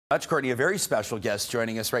Courtney, a very special guest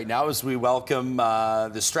joining us right now as we welcome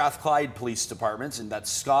the Strathclyde Police Department, and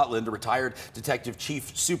that's Scotland, retired Detective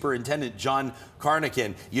Chief Superintendent John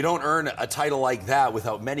Carnochan. You don't earn a title like that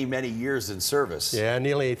without many, many years in service. Yeah,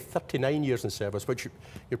 nearly 39 years in service, which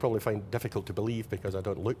you probably find difficult to believe because I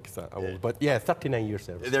don't look that old. But yeah, 39 years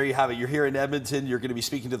service. There you have it. You're here in Edmonton. You're going to be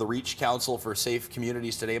speaking to the Reach Council for Safe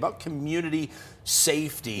Communities today about community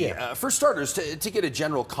safety. Yeah. For starters, to get a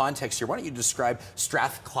general context here, why don't you describe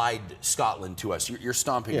Strathclyde, Scotland to us, your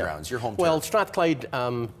stomping grounds, your home Well, turf. Strathclyde,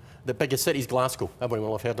 the biggest city is Glasgow. Everyone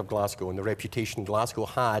will have heard of Glasgow and the reputation Glasgow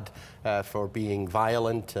had for being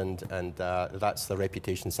violent, and that's the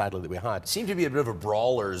reputation, sadly, that we had. Seemed to be a bit of a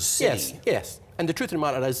brawler's city. Yes. And the truth of the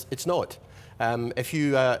matter is, it's not. If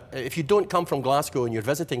you don't come from Glasgow and you're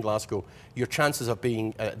visiting Glasgow, your chances of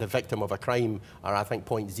being the victim of a crime are, I think,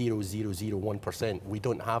 0.0001%. We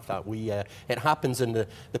don't have that. It happens in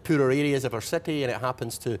the poorer areas of our city, and it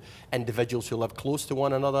happens to individuals who live close to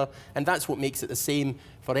one another, and that's what makes it the same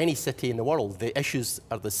for any city in the world. The issues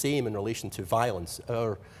are the same in relation to violence.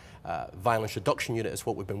 Our violence reduction unit is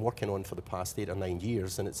what we've been working on for the past 8 or 9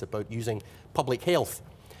 years, and it's about using public health,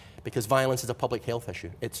 because violence is a public health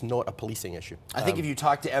issue. It's not a policing issue. I think if you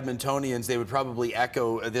talk to Edmontonians, they would probably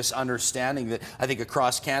echo this understanding that I think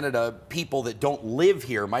across Canada, people that don't live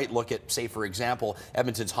here might look at, say, for example,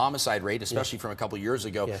 Edmonton's homicide rate, especially from a couple of years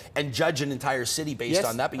ago, and judge an entire city based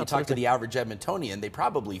on that. But you talk to the average Edmontonian, they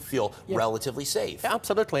probably feel relatively safe. Yeah,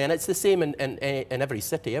 absolutely, and it's the same in every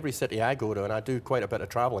city. Every city I go to, and I do quite a bit of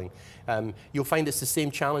travelling, you'll find it's the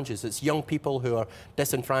same challenges. It's young people who are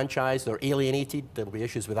disenfranchised, they're alienated, there'll be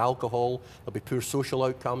issues with alcohol, there'll be poor social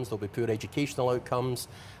outcomes, there'll be poor educational outcomes,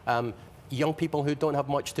 young people who don't have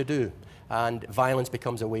much to do, and violence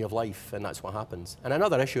becomes a way of life, and that's what happens. And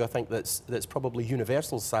another issue I think that's probably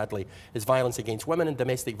universal, sadly, is violence against women and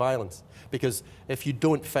domestic violence. Because if you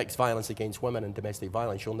don't fix violence against women and domestic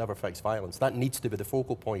violence, you'll never fix violence. That needs to be the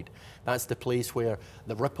focal point. That's the place where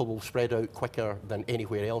the ripple will spread out quicker than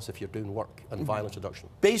anywhere else if you're doing work on violence reduction.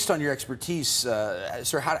 Based on your expertise,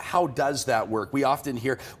 sir, how does that work? We often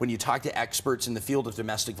hear when you talk to experts in the field of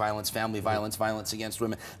domestic violence, family violence, violence against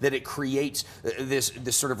women, that it creates this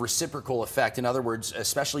sort of reciprocal effect. In other words,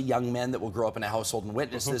 especially young men that will grow up in a household and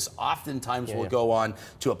witness this, oftentimes will go on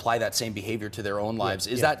to apply that same behavior to their own lives.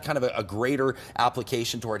 Is that kind of a greater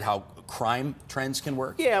application toward how crime trends can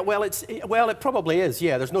work? Yeah, well, it probably is.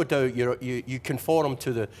 Yeah, there's no doubt you conform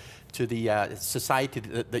to the society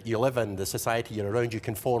that you live in, the society you're around. You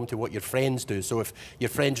conform to what your friends do. So if your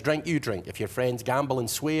friends drink, you drink. If your friends gamble and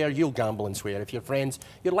swear, you'll gamble and swear. If your friends,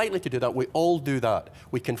 you're likely to do that. We all do that.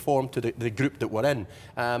 We conform to the group that we're in.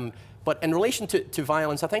 But in relation to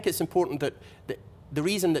violence, I think it's important that the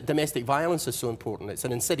reason that domestic violence is so important, it's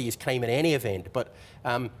an insidious crime in any event, but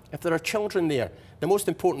if there are children there, the most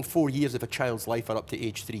important 4 years of a child's life are up to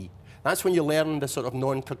age 3. That's when you learn the sort of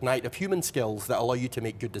non-cognitive human skills that allow you to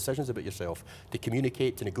make good decisions about yourself, to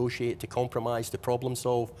communicate, to negotiate, to compromise, to problem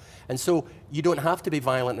solve. And so you don't have to be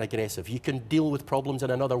violent and aggressive. You can deal with problems in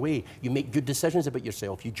another way. You make good decisions about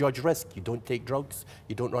yourself. You judge risk. You don't take drugs.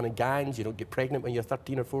 You don't run in gangs. You don't get pregnant when you're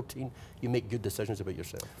 13 or 14. You make good decisions about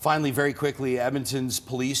yourself. Finally, very quickly, Edmonton's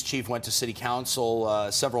police chief went to City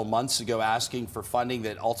Council several months ago asking for funding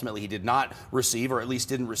that ultimately he did not receive, or at least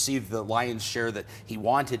didn't receive the lion's share that he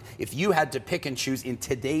wanted. If you had to pick and choose in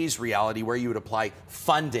today's reality where you would apply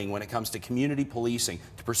funding when it comes to community policing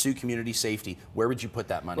to pursue community safety, where would you put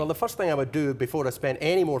that money? Well, the first thing I would do before I spend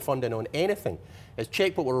any more funding on anything is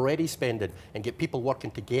check what we're already spending and get people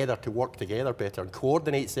working together to work together better and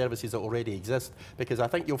coordinate services that already exist, because I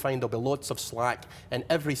think you'll find there'll be lots of slack in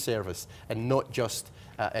every service and not just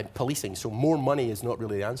in policing. So more money is not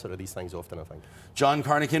really the answer to these things often, I think. John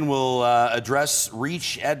Carnochan will address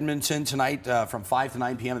Reach Edmonton tonight from 5 to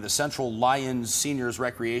 9 p.m. at the Central Lions Seniors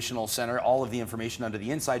Recreational Center. All of the information under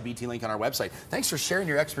the Inside BT link on our website. Thanks for sharing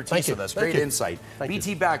your expertise with us. Great insight.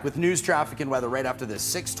 BT back with news, traffic, and weather right after this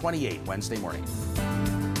 6:28 Wednesday morning.